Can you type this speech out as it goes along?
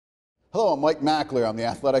Hello, I'm Mike Mackler. I'm the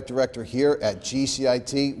athletic director here at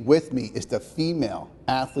GCIT. With me is the female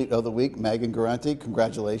athlete of the week, Megan Guarente.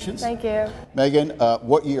 Congratulations. Thank you. Megan,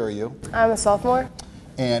 what year are you? I'm a sophomore.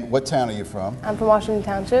 And what town are you from? I'm from Washington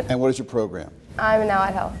Township. And what is your program? I'm in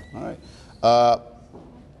Allied Health. All right.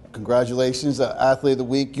 Congratulations, athlete of the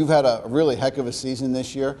week. You've had a really heck of a season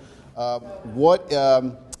this year. How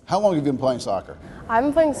long have you been playing soccer? I've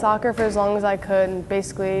been playing soccer for as long as I could, and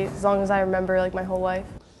basically as long as I remember, like my whole life.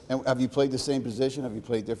 And have you played the same position? Have you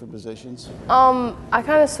played different positions? I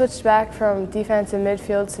kind of switched back from defense and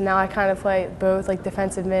midfield, so now I kind of play both, like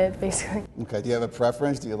defensive mid, basically. Okay. Do you have a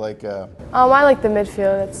preference? Do you like? I like the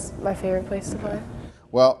midfield. That's my favorite place to play.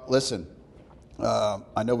 Well, listen.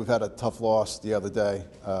 I know we've had a tough loss the other day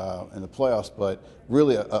in the playoffs, but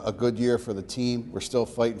really a good year for the team. We're still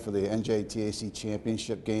fighting for the NJTAC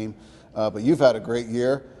championship game, but you've had a great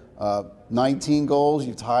year. 19 goals.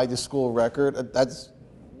 You've tied the school record.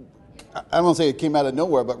 I don't want to say it came out of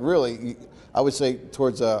nowhere, but really, I would say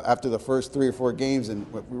towards after the first 3 or 4 games, and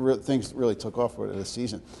things really took off for this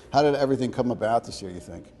season. How did everything come about this year, you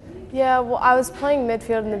think? Yeah, well, I was playing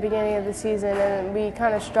midfield in the beginning of the season, and we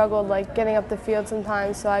kind of struggled like getting up the field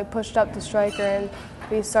sometimes. So I pushed up to striker, and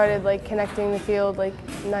we started like connecting the field,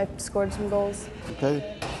 and I scored some goals.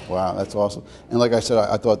 Okay, wow, that's awesome. And like I said,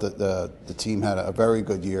 I thought that the team had a very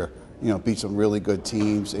good year. Beat some really good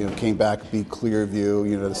teams. Came back, beat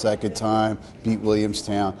Clearview. The second time, beat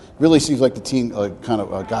Williamstown. Really seems like the team kind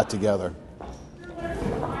of got together.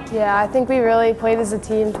 Yeah, I think we really played as a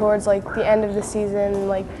team towards like the end of the season.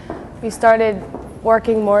 We started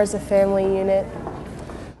working more as a family unit.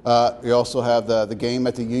 You also have the game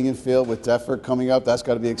at the Union Field with Deptford coming up. That's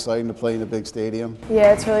got to be exciting to play in a big stadium.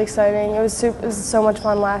 Yeah, it's really exciting. It was so much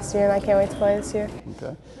fun last year, and I can't wait to play this year.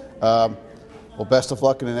 Okay. Well, best of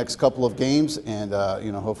luck in the next couple of games, and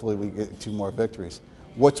hopefully we get 2 more victories.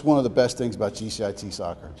 What's one of the best things about GCIT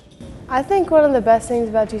soccer? I think one of the best things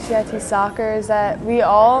about GCIT soccer is that we're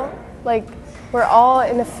all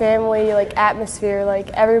in a family atmosphere.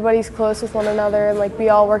 Everybody's close with one another, and we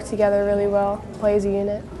all work together really well, play as a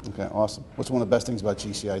unit. Okay, awesome. What's one of the best things about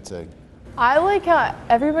GCIT? I like how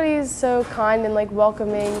everybody's so kind and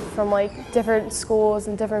welcoming from different schools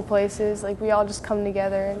and different places. We all just come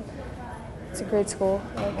together, and it's a great school.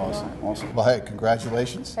 Awesome. Well, hey,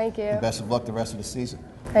 congratulations. Thank you. And best of luck the rest of the season.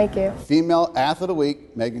 Thank you. Female Athlete of the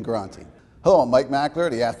Week, Megan Guarente. Hello, I'm Mike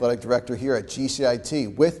Mackler, the athletic director here at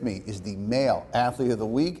GCIT. With me is the Male Athlete of the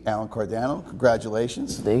Week, Alan Cardano.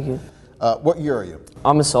 Congratulations. Thank you. What year are you?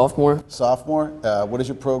 I'm a sophomore. Sophomore. What is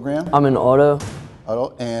your program? I'm in auto.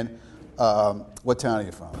 Auto. And what town are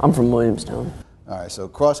you from? I'm from Williamstown. All right, so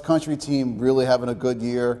cross-country team really having a good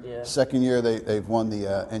year. Yeah. Second year, they've won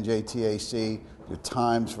the NJTAC. Your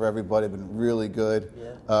times for everybody have been really good.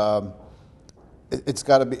 Yeah. It's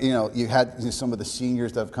got to be, you had some of the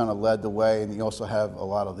seniors that have kind of led the way, and you also have a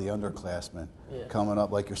lot of the underclassmen coming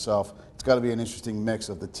up like yourself. It's got to be an interesting mix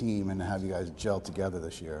of the team and have you guys gel together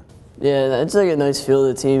this year. Yeah, it's a nice feel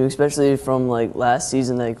of the team, especially from last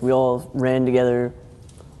season. We all ran together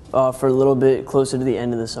for a little bit closer to the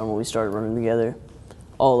end of the summer. We started running together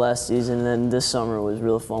all last season, and then this summer was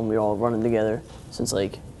real fun. We were all running together since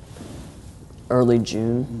early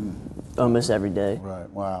June, almost every day. Right,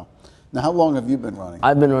 wow. Now, how long have you been running?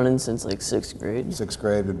 I've been running since 6th grade. 6th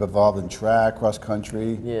grade, been involved in track, cross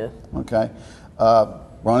country. Yeah. Okay.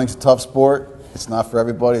 Running's a tough sport. It's not for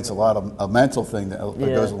everybody. It's a mental thing that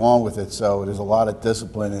goes along with it. So there's a lot of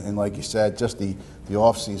discipline, and like you said, just the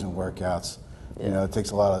off-season workouts. Yeah. It takes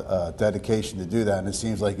a lot of dedication to do that, and it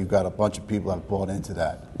seems like you've got a bunch of people that have bought into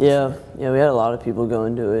that. Yeah, we had a lot of people go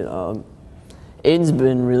into it. Aiden's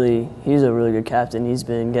he's a really good captain. He's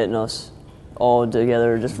been getting us all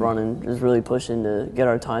together, just running, just really pushing to get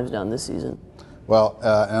our times down this season. Well,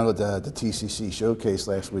 I know the TCC showcase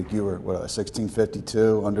last week, you were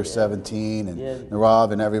 16:52, under 17, and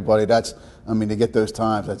Narav and everybody. To get those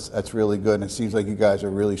times, that's really good, and it seems like you guys are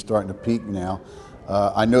really starting to peak now.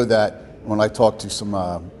 I know that when I talked to some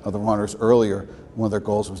other runners earlier, one of their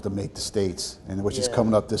goals was to make the States, which is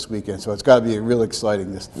coming up this weekend. So it's got to be really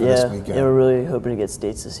exciting this weekend. Yeah, we're really hoping to get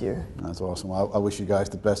States this year. That's awesome. Well, I wish you guys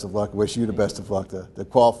the best of luck. I wish you the best of luck to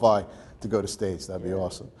qualify to go to States. That'd be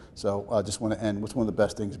awesome. So I just want to end. What's one of the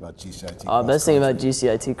best things about GCIT? Best thing about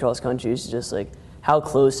GCIT cross country is just how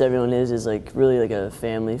close everyone is really a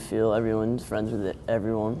family feel. Everyone's friends with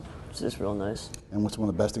everyone. It's just real nice. And what's one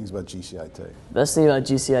of the best things about GCIT? Best thing about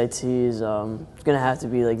GCIT is it's going to have to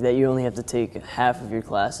be that you only have to take half of your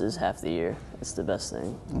classes half the year. It's the best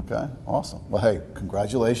thing. Okay, awesome. Well, hey,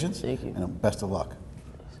 congratulations. Thank you. And best of luck.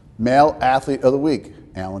 Male Athlete of the Week,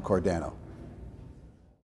 Alan Cardano.